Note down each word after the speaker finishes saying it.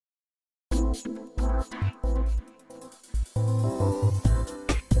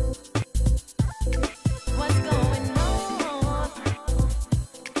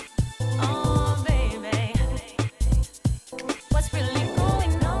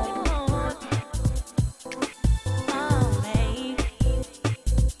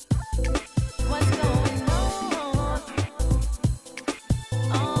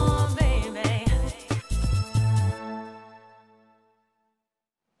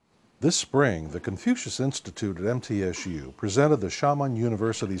This spring, the Confucius Institute at MTSU presented the Xiamen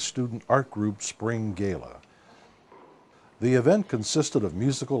University Student Art Group Spring Gala. The event consisted of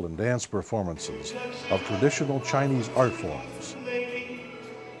musical and dance performances of traditional Chinese art forms.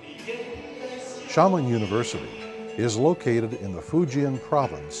 Xiamen University is located in the Fujian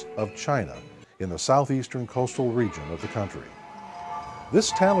province of China in the southeastern coastal region of the country.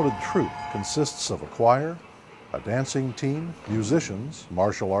 This talented troupe consists of a choir, a dancing team, musicians,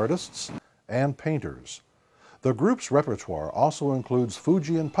 martial artists, and painters. The group's repertoire also includes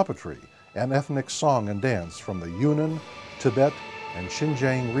Fujian puppetry and ethnic song and dance from the Yunnan, Tibet, and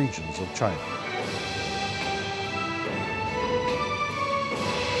Xinjiang regions of China.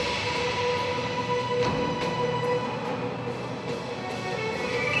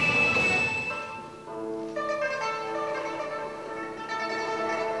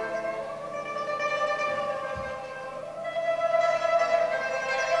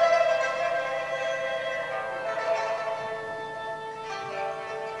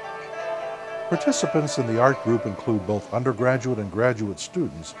 Participants in the art group include both undergraduate and graduate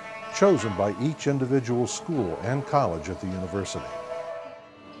students chosen by each individual school and college at the university.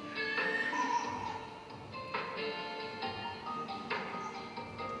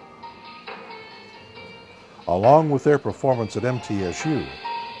 Along with their performance at MTSU,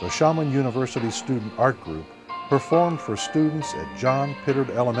 the Xiamen University Student Art Group performed for students at John Pittard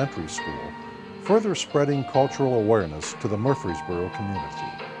Elementary School, further spreading cultural awareness to the Murfreesboro community.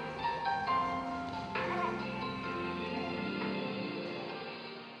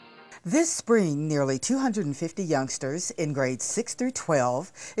 This spring, nearly 250 youngsters in grades 6 through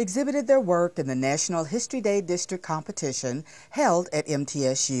 12 exhibited their work in the National History Day District Competition held at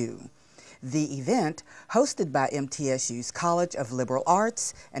MTSU. The event, hosted by MTSU's College of Liberal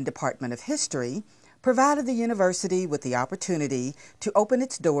Arts and Department of History, provided the university with the opportunity to open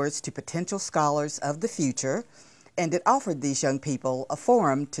its doors to potential scholars of the future, and it offered these young people a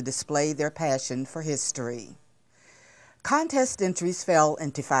forum to display their passion for history. Contest entries fell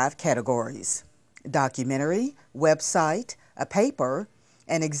into 5 categories: documentary, website, a paper,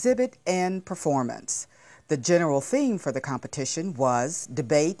 an exhibit, and performance. The general theme for the competition was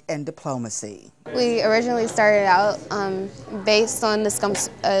debate and diplomacy. We originally started out based on the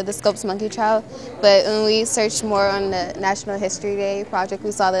Scopes Monkey Trial, but when we searched more on the National History Day project,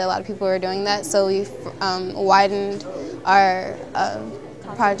 we saw that a lot of people were doing that, so we widened our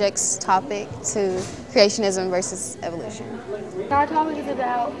project's topic to creationism versus evolution. Our topic is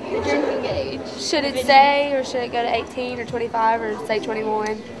about the drinking age. Should it stay, or should it go to 18 or 25 or say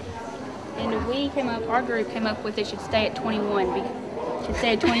 21? And our group came up with it should stay at 21. Should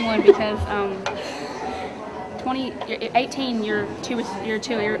stay at 21 because 18 you're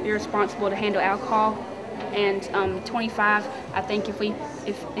too irresponsible to handle alcohol, and 25 I think if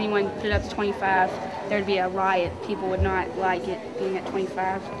anyone put it up to 25 there'd be a riot. People would not like it being at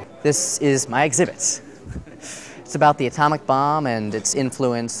 25. This is my exhibit. It's about the atomic bomb and its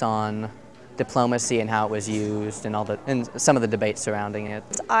influence on diplomacy and how it was used and some of the debate surrounding it.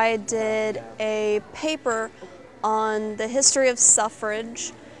 I did a paper on the history of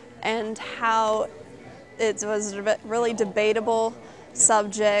suffrage and how it was a really debatable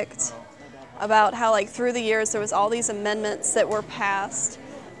subject, about how through the years there was all these amendments that were passed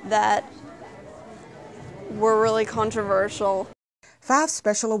that were really controversial. 5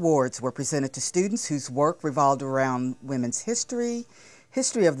 special awards were presented to students whose work revolved around women's history,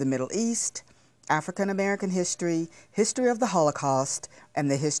 history of the Middle East, African American history, history of the Holocaust, and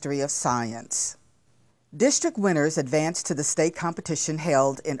the history of science. District winners advanced to the state competition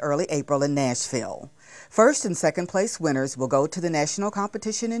held in early April in Nashville. First and second place winners will go to the national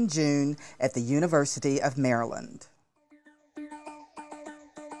competition in June at the University of Maryland.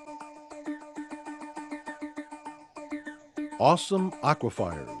 Awesome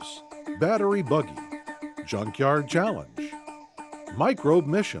Aquifers, Battery Buggy, Junkyard Challenge, Microbe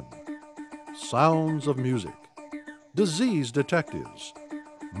Mission, Sounds of Music, Disease Detectives,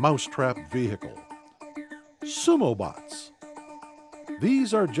 Mousetrap Vehicle, Sumo Bots.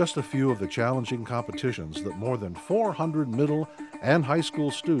 These are just a few of the challenging competitions that more than 400 middle and high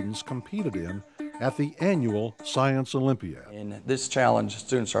school students competed in at the annual Science Olympiad. In this challenge,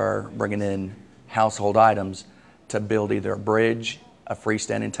 students are bringing in household items to build either a bridge, a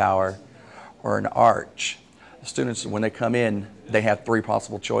freestanding tower, or an arch. The students, when they come in, they have three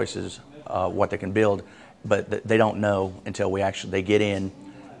possible choices what they can build, but they don't know until they get in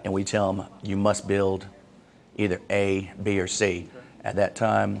and we tell them, you must build either A, B, or C. At that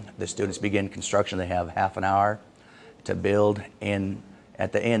time, the students begin construction. They have half an hour to build, and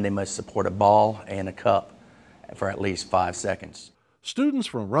at the end, they must support a ball and a cup for at least 5 seconds. Students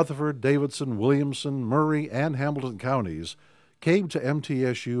from Rutherford, Davidson, Williamson, Murray, and Hamilton counties came to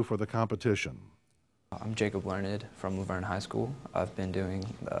MTSU for the competition. I'm Jacob Learned from Laverne High School. I've been doing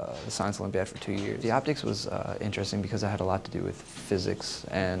the Science Olympiad for 2 years. The optics was interesting because it had a lot to do with physics,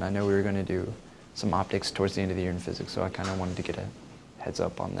 and I know we were going to do some optics towards the end of the year in physics, so I kind of wanted to get a heads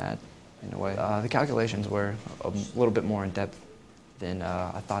up on that in a way. The calculations were a little bit more in depth than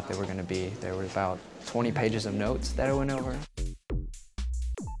I thought they were going to be. There were about 20 pages of notes that I went over.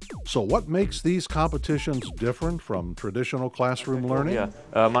 So what makes these competitions different from traditional classroom learning?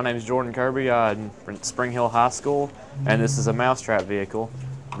 Yeah, my name is Jordan Kirby. I'm from Spring Hill High School, and this is a mousetrap vehicle.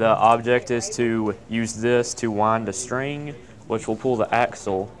 The object is to use this to wind a string, which will pull the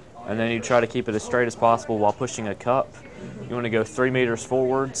axle, and then you try to keep it as straight as possible while pushing a cup. You want to go 3 meters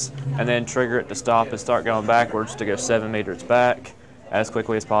forwards, and then trigger it to stop and start going backwards to go 7 meters back as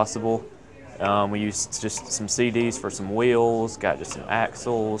quickly as possible. We used just some CDs for some wheels, got just some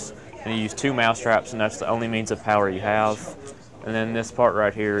axles, and you use 2 mousetraps, and that's the only means of power you have. And then this part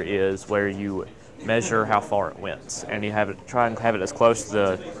right here is where you measure how far it went, and you try and have it as close to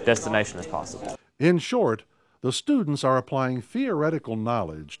the destination as possible. In short, the students are applying theoretical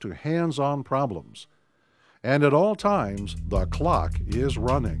knowledge to hands-on problems, and at all times, the clock is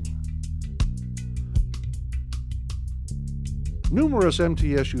running. Numerous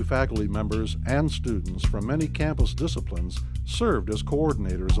MTSU faculty members and students from many campus disciplines served as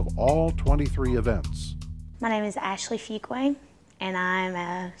coordinators of all 23 events. My name is Ashley Fuquay, and I'm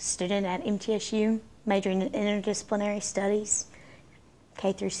a student at MTSU, majoring in interdisciplinary studies,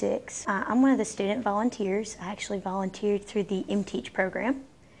 K through 6. I'm one of the student volunteers. I actually volunteered through the MTeach program,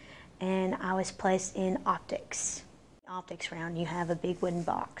 and I was placed in optics. Optics round, you have a big wooden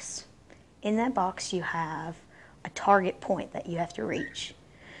box. In that box, you have a target point that you have to reach.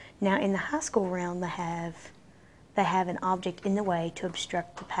 Now in the high school round, they have an object in the way to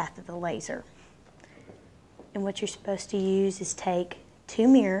obstruct the path of the laser. And what you're supposed to use is take 2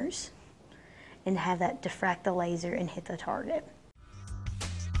 mirrors and have that diffract the laser and hit the target.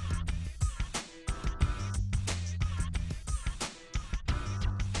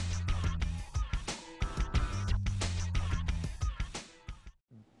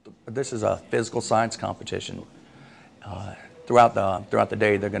 This is a physical science competition. Throughout the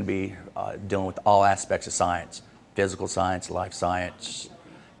day, they're going to be dealing with all aspects of science: physical science, life science,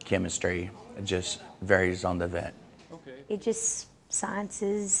 chemistry. It just varies on the event. Science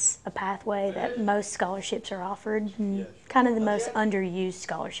is a pathway that most scholarships are offered, and kind of the most underused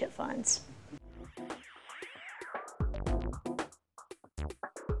scholarship funds.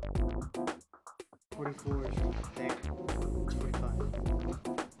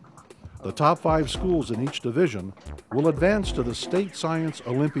 The top 5 schools in each division will advance to the State Science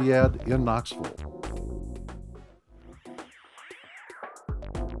Olympiad in Knoxville.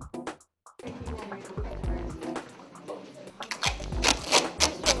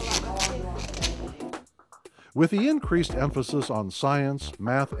 With the increased emphasis on science,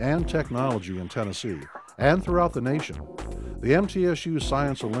 math, and technology in Tennessee and throughout the nation, the MTSU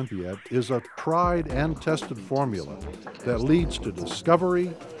Science Olympiad is a tried and tested formula that leads to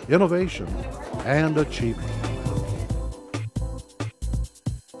discovery, innovation, and achievement.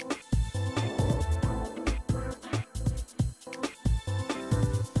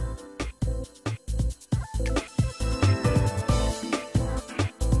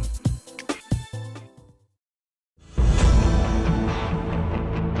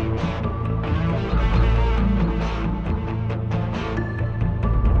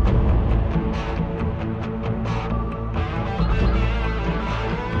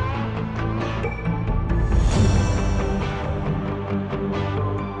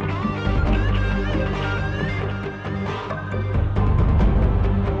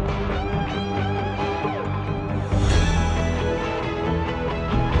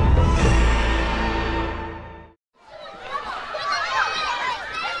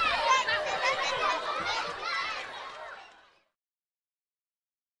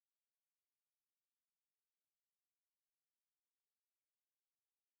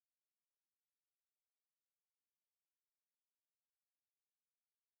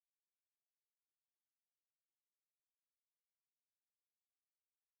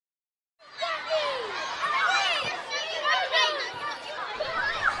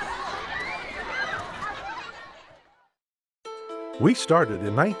 We started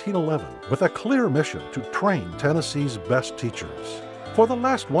in 1911 with a clear mission to train Tennessee's best teachers. For the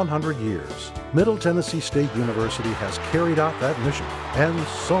last 100 years, Middle Tennessee State University has carried out that mission and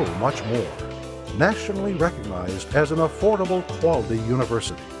so much more. Nationally recognized as an affordable quality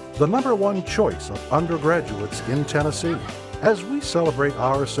university, the #1 choice of undergraduates in Tennessee. As we celebrate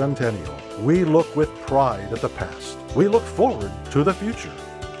our centennial, we look with pride at the past. We look forward to the future.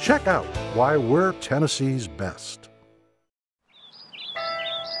 Check out why we're Tennessee's best.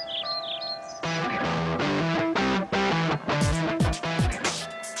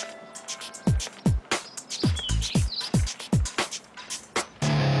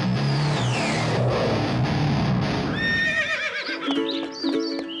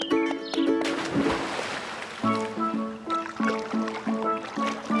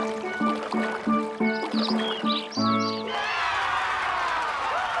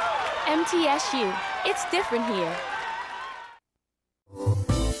 MTSU, it's different here.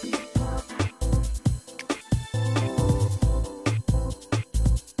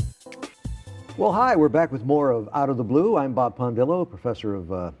 Well, hi, we're back with more of Out of the Blue. I'm Bob Pondillo, professor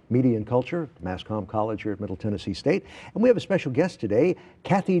of Media and Culture at Mascom College here at Middle Tennessee State. And we have a special guest today.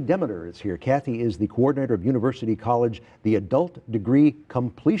 Cathy Delametter is here. Cathy is the coordinator of University College, the Adult Degree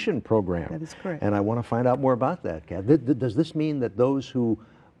Completion Program. That is correct. And I want to find out more about that, Cathy. Does this mean that those who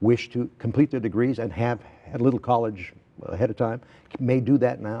wish to complete their degrees and have had a little college ahead of time may do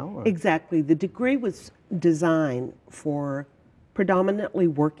that now? Or? Exactly. The degree was designed for predominantly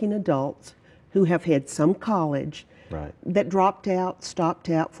working adults who have had some college that dropped out,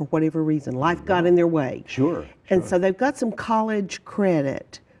 stopped out for whatever reason. Life got in their way. Sure. And so they've got some college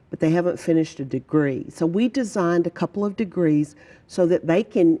credit, but they haven't finished a degree. So we designed a couple of degrees so that they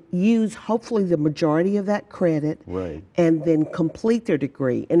can use hopefully the majority of that credit and then complete their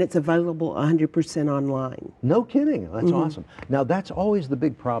degree. And it's available 100% online. No kidding. That's awesome. Now, that's always the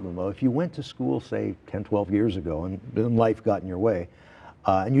big problem, though. If you went to school, say, 10, 12 years ago, and then life got in your way,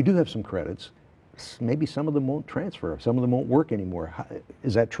 and you do have some credits, maybe some of them won't transfer, some of them won't work anymore.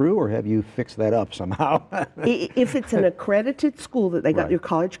 Is that true, or have you fixed that up somehow? If it's an accredited school that they got their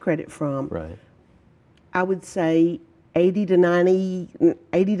college credit from, I would say 80 to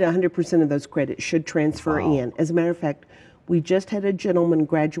 100% of those credits should transfer in. As a matter of fact, we just had a gentleman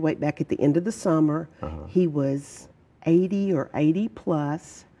graduate back at the end of the summer. He was 80 or 80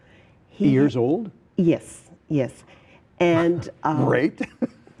 plus. Years old? Yes, yes. And great.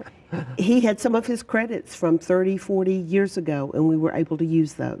 He had some of his credits from 30, 40 years ago, and we were able to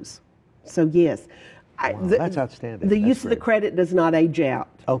use those. So yes. That's outstanding. The use of the credit does not age out.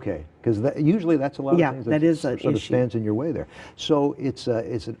 Okay, because usually that's a lot of things that is an sort of stands in your way there. So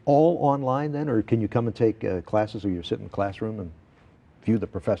is it all online then, or can you come and take classes, or you sit in the classroom and view the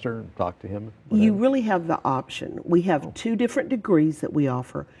professor and talk to him? Whatever? You really have the option. We have two different degrees that we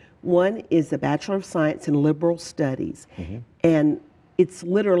offer. One is a Bachelor of Science in Liberal Studies, and it's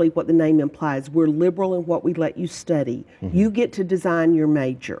literally what the name implies. We're liberal in what we let you study. You get to design your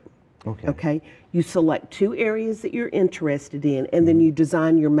major. Okay. You select two areas that you're interested in, and then you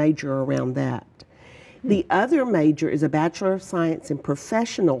design your major around that. The other major is a Bachelor of Science in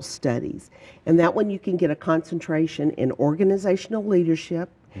Professional Studies, and that one you can get a concentration in organizational leadership,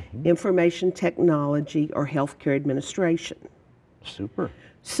 information technology, or healthcare administration. Super.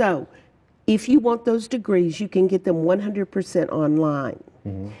 So, if you want those degrees, you can get them 100% online.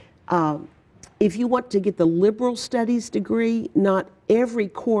 If you want to get the liberal studies degree, not every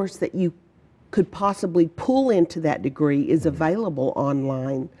course that you could possibly pull into that degree is available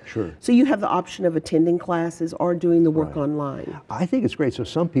online. Sure. So you have the option of attending classes or doing the work online. I think it's great. So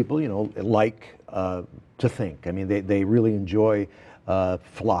some people, like to think. I mean, they really enjoy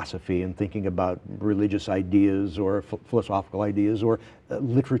philosophy and thinking about religious ideas or philosophical ideas or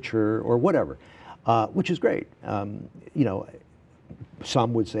literature or whatever, which is great.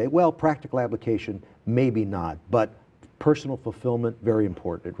 Some would say, well, practical application, maybe not, but personal fulfillment, very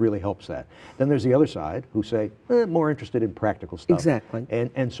important. It really helps that. Then there's the other side who say, more interested in practical stuff. Exactly.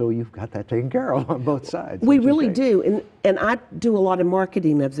 And so you've got that taken care of on both sides. We really do. And I do a lot of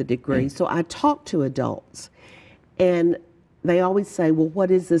marketing of the degree, so I talk to adults. And they always say, well,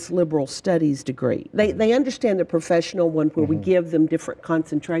 what is this liberal studies degree? They understand the professional one where we give them different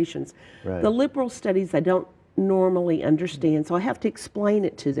concentrations. The liberal studies, they don't normally understand, so I have to explain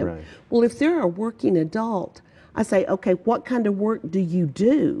it to them. Well, if they're a working adult, I say, okay, what kind of work do you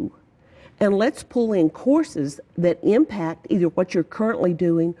do? And let's pull in courses that impact either what you're currently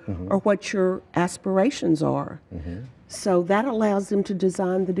doing or what your aspirations are. So that allows them to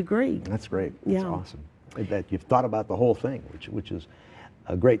design the degree. That's great. That's awesome. That you've thought about the whole thing, which is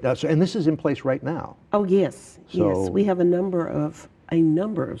Great. And this is in place right now? Oh, yes. So, yes. We have a number of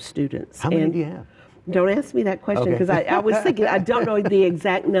students. How many do you have? Don't ask me that question because I was thinking, I don't know the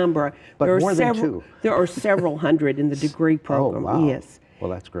exact number. But there are more several, than 2. There are several hundred in the degree program, oh, wow. yes. Well,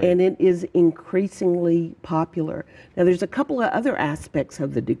 that's great. And it is increasingly popular. Now, there's a couple of other aspects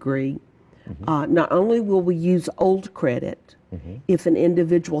of the degree. Not only will we use old credit, if an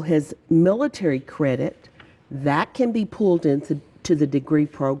individual has military credit, that can be pulled into the degree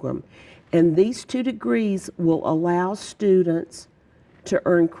program. And these 2 degrees will allow students to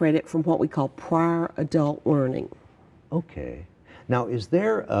earn credit from what we call prior adult learning. Okay. Now, is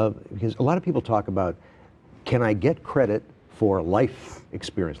there, because a lot of people talk about, can I get credit for life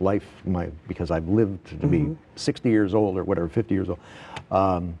experience, because I've lived to be 60 years old or whatever, 50 years old.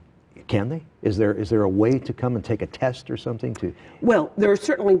 Can they? Is there a way to come and take a test or something to? Well, there are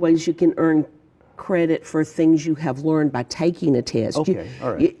certainly ways you can earn credit for things you have learned by taking a test. Okay,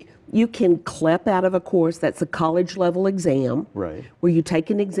 all right. You can CLEP out of a course. That's a college level exam. Right. Where you take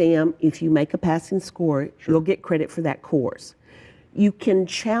an exam. If you make a passing score, you'll get credit for that course. You can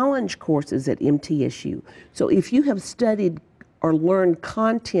challenge courses at MTSU. So if you have studied or learned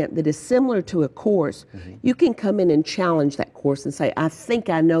content that is similar to a course, you can come in and challenge that course and say, I think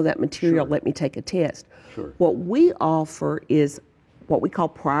I know that material, let me take a test. What we offer is what we call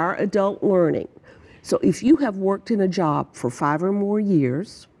prior adult learning. So if you have worked in a job for 5 or more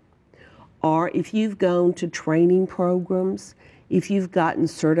years, or if you've gone to training programs, if you've gotten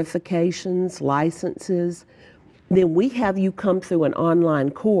certifications, licenses, then we have you come through an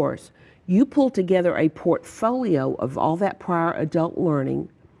online course. You pull together a portfolio of all that prior adult learning,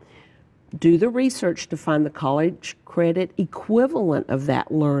 do the research to find the college credit equivalent of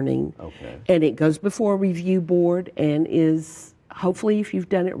that learning, and it goes before a review board and is, hopefully if you've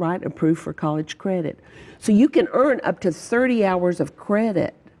done it right, approved for college credit. So you can earn up to 30 hours of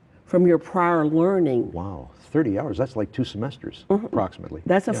credit from your prior learning. Wow, 30 hours, that's like 2 semesters, approximately.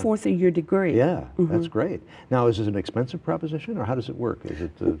 That's a 4th of your degree. Yeah, that's great. Now, is this an expensive proposition, or how does it work? Is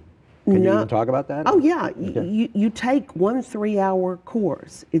it, can you even talk about that? Oh, yeah. You take 1 3-hour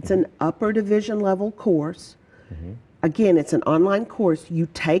course. It's an upper division level course. Again, it's an online course. You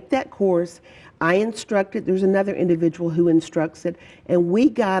take that course, I instruct it, there's another individual who instructs it, and we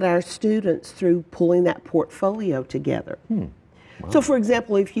guide our students through pulling that portfolio together. So, for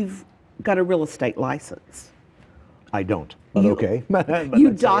example, if you've got a real estate license. I don't, but okay.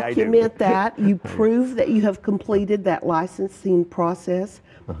 You document that, you prove that you have completed that licensing process,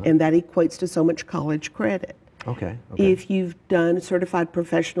 and that equates to so much college credit. Okay. If you've done a certified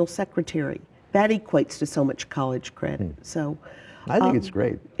professional secretary, that equates to so much college credit. So I think it's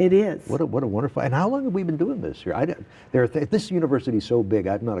great. It is. What a wonderful, and how long have we been doing this here? This university is so big,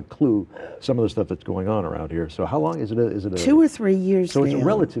 I've not a clue some of the stuff that's going on around here. So how long is it? 2 or 3 years So now. it's a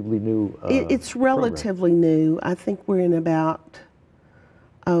relatively new It's relatively new. I think we're in about,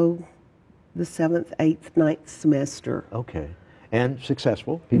 the 7th, 8th, 9th semester. Okay. And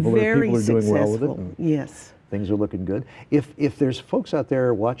successful. People are doing well with it. Yes. Things are looking good. If there's folks out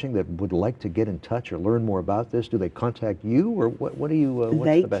there watching that would like to get in touch or learn more about this, do they contact you, or what do you? What's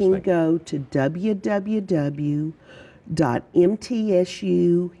they the best can thing? go to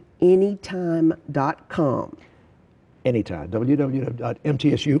www.mtsuanytime.com. Anytime.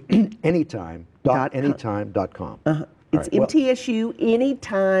 www.mtsuanytime.com. It's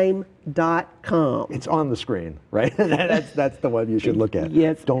mtsuanytime.com. It's on the screen, right? that's the one you should look at.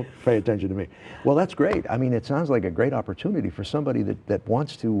 Yes. Don't pay attention to me. Well, that's great. I mean, it sounds like a great opportunity for somebody that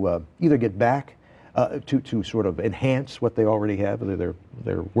wants to either get back to sort of enhance what they already have,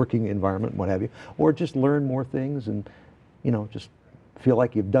 their working environment, what have you, or just learn more things and, just feel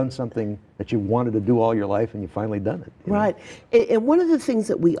like you've done something that you wanted to do all your life and you've finally done it. Right. And one of the things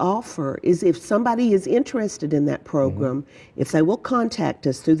that we offer is if somebody is interested in that program, if they will contact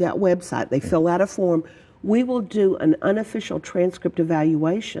us through that website, they fill out a form, we will do an unofficial transcript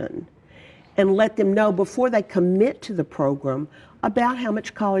evaluation and let them know before they commit to the program about how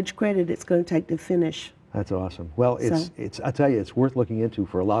much college credit it's going to take to finish. That's awesome. Well, I tell you, it's worth looking into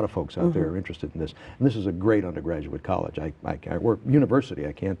for a lot of folks out there who are interested in this. And this is a great undergraduate college. I work university.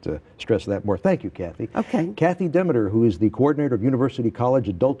 I can't stress that more. Thank you, Cathy. Okay. Cathy Delametter, who is the coordinator of University College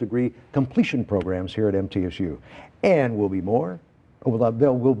Adult Degree Completion Programs here at MTSU. And will be more.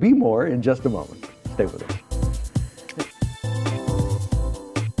 There will be more in just a moment. Stay with us.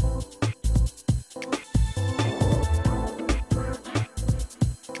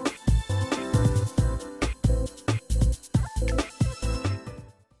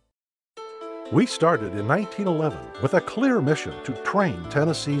 We started in 1911 with a clear mission to train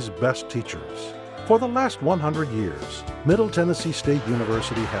Tennessee's best teachers. For the last 100 years, Middle Tennessee State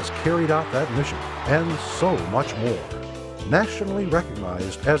University has carried out that mission and so much more. Nationally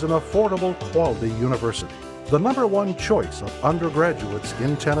recognized as an affordable quality university, the #1 choice of undergraduates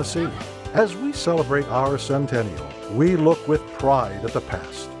in Tennessee. As we celebrate our centennial, we look with pride at the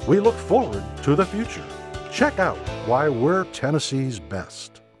past. We look forward to the future. Check out why we're Tennessee's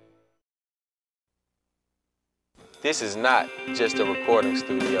best. This is not just a recording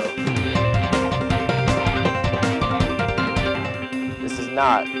studio. This is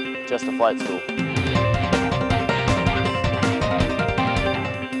not just a flight school.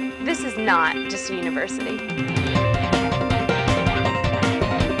 This is not just a university.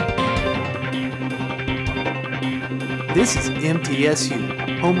 This is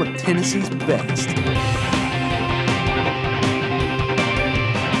MTSU, home of Tennessee's best.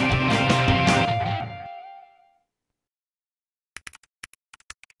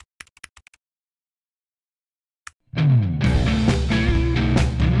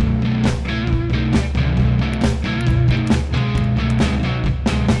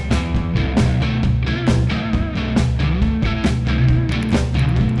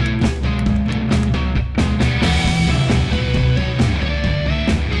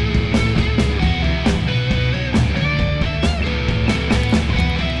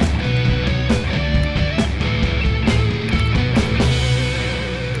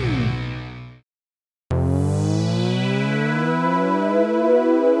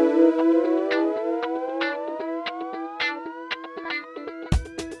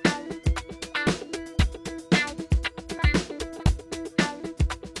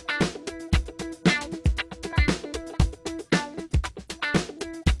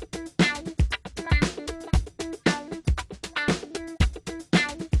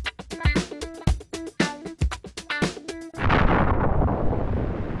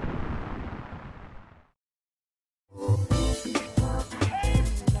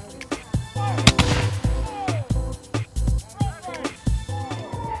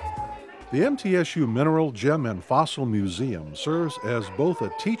 The MTSU Mineral, Gem, and Fossil Museum serves as both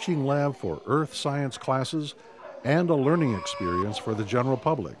a teaching lab for earth science classes and a learning experience for the general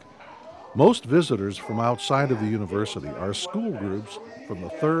public. Most visitors from outside of the university are school groups from the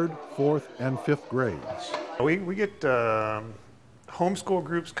 3rd, 4th, and 5th grades. We get homeschool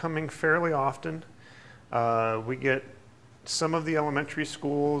groups coming fairly often. We get some of the elementary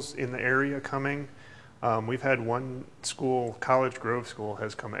schools in the area coming. We've had one school, College Grove School,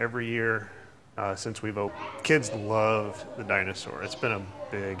 has come every year since we've opened. Kids love the dinosaur. It's been a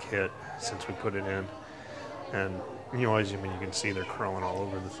big hit since we put it in. And you can see they're crawling all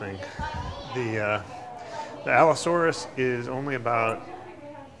over the thing. The Allosaurus is only about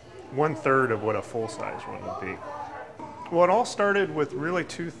 1/3 of what a full-size one would be. Well, it all started with really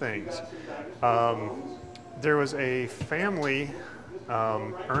two things. There was a family,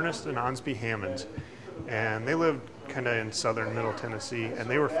 Ernest and Onsby Hammonds, and they lived kind of in southern Middle Tennessee, and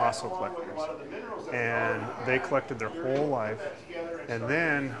they were fossil collectors. And they collected their whole life. And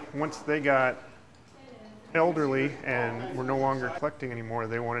then once they got elderly and were no longer collecting anymore,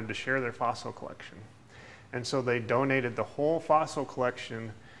 they wanted to share their fossil collection. And so they donated the whole fossil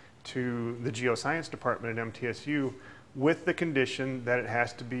collection to the geoscience department at MTSU with the condition that it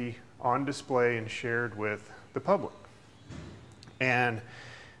has to be on display and shared with the public. And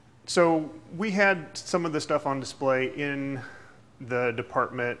so we had some of the stuff on display in the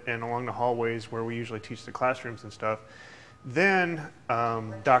department and along the hallways where we usually teach the classrooms and stuff. Then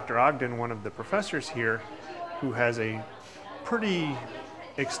Dr. Ogden, one of the professors here, who has a pretty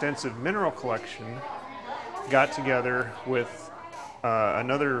extensive mineral collection, got together with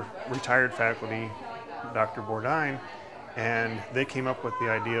another retired faculty, Dr. Bourdine, and they came up with the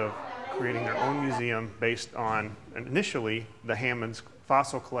idea of creating their own museum based on, initially, the Hammonds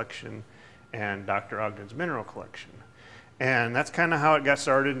fossil collection and Dr. Ogden's mineral collection. And that's kind of how it got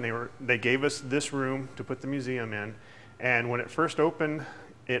started, and they gave us this room to put the museum in. And when it first opened,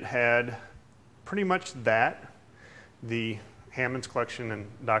 it had pretty much that, the Hammonds collection and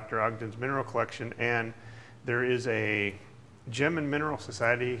Dr. Ogden's mineral collection, and there is a Gem and Mineral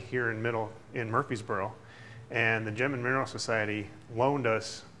Society here in Murfreesboro, and the Gem and Mineral Society loaned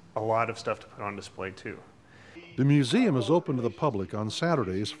us a lot of stuff to put on display too. The museum is open to the public on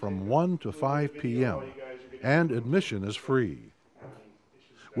Saturdays from 1 to 5 p.m. and admission is free.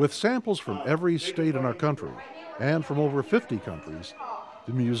 With samples from every state in our country and from over 50 countries,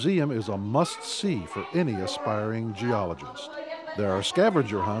 the museum is a must-see for any aspiring geologist. There are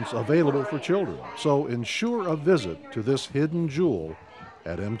scavenger hunts available for children, so ensure a visit to this hidden jewel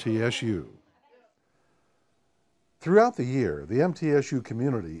at MTSU. Throughout the year, the MTSU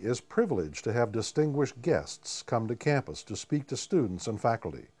community is privileged to have distinguished guests come to campus to speak to students and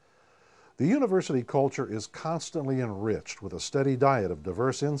faculty. The university culture is constantly enriched with a steady diet of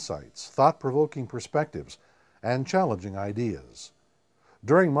diverse insights, thought-provoking perspectives, and challenging ideas.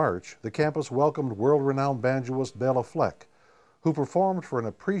 During March, the campus welcomed world-renowned banjoist Bela Fleck, who performed for an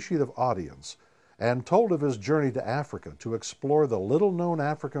appreciative audience and told of his journey to Africa to explore the little-known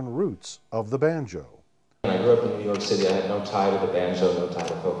African roots of the banjo. When I grew up in New York City, I had no tie to the banjo, no tie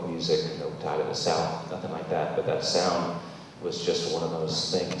to folk music, no tie to the South, nothing like that. But that sound was just one of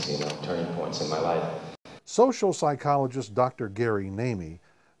those things, you know, turning points in my life. Social psychologist Dr. Gary Namie,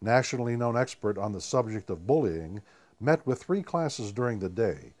 nationally known expert on the subject of bullying, met with 3 classes during the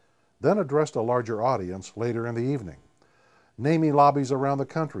day, then addressed a larger audience later in the evening. Namie lobbies around the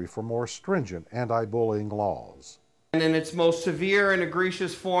country for more stringent anti-bullying laws. And in its most severe and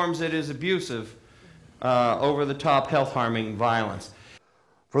egregious forms, it is abusive, over-the-top, health-harming violence.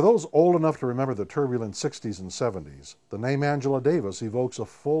 For those old enough to remember the turbulent 60s and 70s, the name Angela Davis evokes a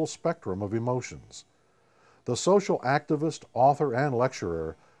full spectrum of emotions. The social activist, author, and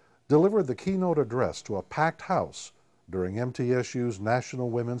lecturer delivered the keynote address to a packed house during MTSU's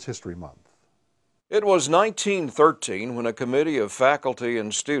National Women's History Month. It was 1913 when a committee of faculty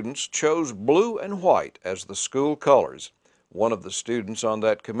and students chose blue and white as the school colors. One of the students on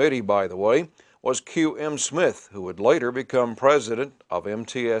that committee, by the way, was Q.M. Smith, who would later become president of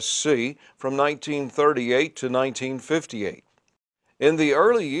MTSC from 1938 to 1958. In the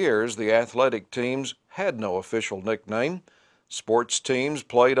early years, the athletic teams had no official nickname. Sports teams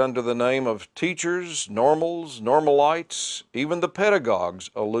played under the name of teachers, normals, normalites, even the pedagogues,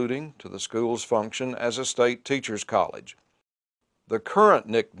 alluding to the school's function as a state teachers' college. The current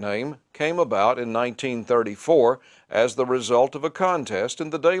nickname came about in 1934 as the result of a contest in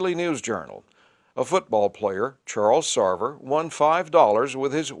the Daily News Journal. A football player, Charles Sarver, won $5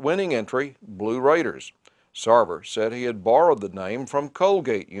 with his winning entry, Blue Raiders. Sarver said he had borrowed the name from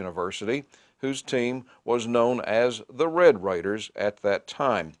Colgate University, whose team was known as the Red Raiders at that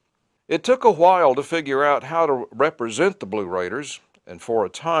time. It took a while to figure out how to represent the Blue Raiders, and for a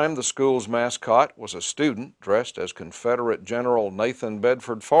time the school's mascot was a student dressed as Confederate General Nathan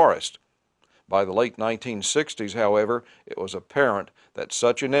Bedford Forrest. By the late 1960s, however, it was apparent that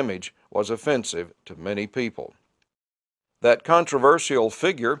such an image was offensive to many people. That controversial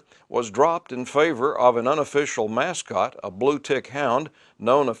figure was dropped in favor of an unofficial mascot, a blue tick hound,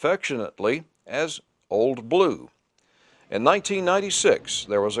 known affectionately as Old Blue. In 1996,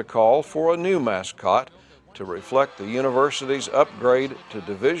 there was a call for a new mascot to reflect the university's upgrade to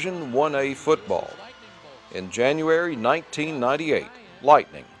Division I-A football. In January 1998,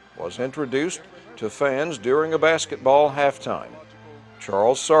 Lightning was introduced to fans during a basketball halftime.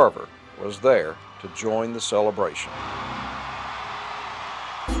 Charles Sarver was there to join the celebration.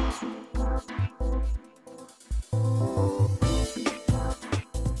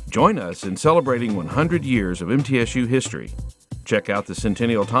 Join us in celebrating 100 years of MTSU history. Check out the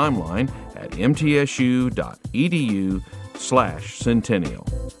Centennial timeline at mtsu.edu/Centennial.